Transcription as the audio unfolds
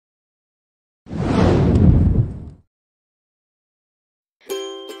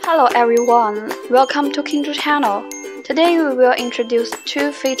Hello everyone, welcome to KingDraw channel. Today we will introduce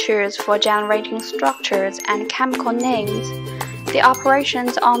two features for generating structures and chemical names. The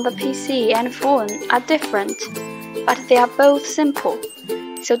operations on the PC and phone are different, but they are both simple,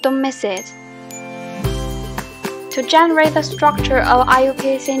 so don't miss it. To generate the structure of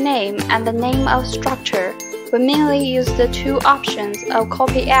IUPAC name and the name of structure, we mainly use the two options of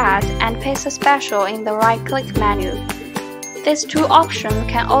copy as and paste special in the right-click menu. These two options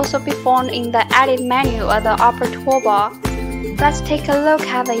can also be found in the Edit menu of the upper toolbar. Let's take a look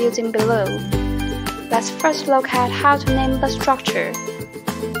at the using below. Let's first look at how to name the structure.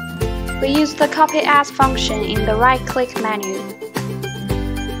 We use the Copy As function in the right-click menu.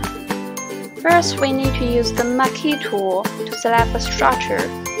 First, we need to use the Marquee tool to select the structure.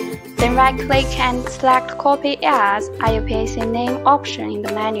 Then right-click and select Copy As IUPAC name option in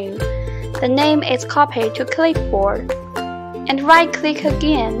the menu. The name is copied to clipboard. And right-click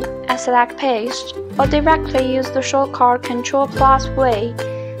again and select Paste, or directly use the shortcut Ctrl+V.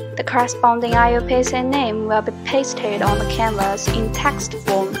 The corresponding IUPAC name will be pasted on the canvas in text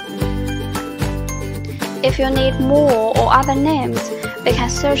form. If you need more or other names, we can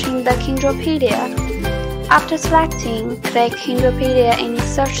search in the KingDrawpedia. After selecting, click KingDrawpedia in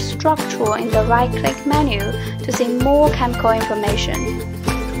Search Structure in the right-click menu to see more chemical information.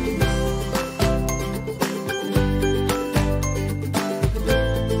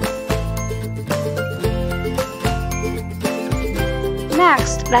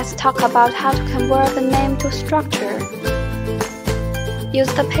 Next, let's talk about how to convert the name to structure.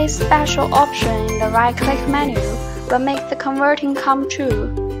 Use the Paste Special option in the right-click menu will make the converting come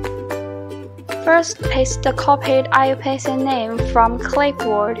true. First, paste the copied IUPAC name from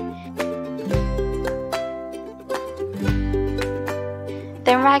clipboard.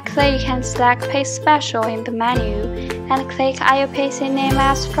 Then right-click and select Paste Special in the menu and click IUPAC name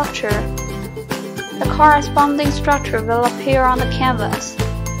as structure. The corresponding structure will appear on the canvas.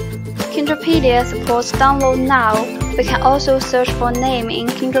 KingDrawpedia supports download now. We can also search for name in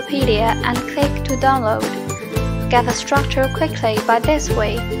KingDrawpedia and click to download. Get the structure quickly by this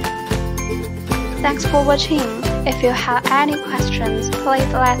way. Thanks for watching. If you have any questions,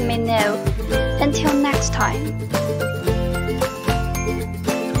 please let me know. Until next time.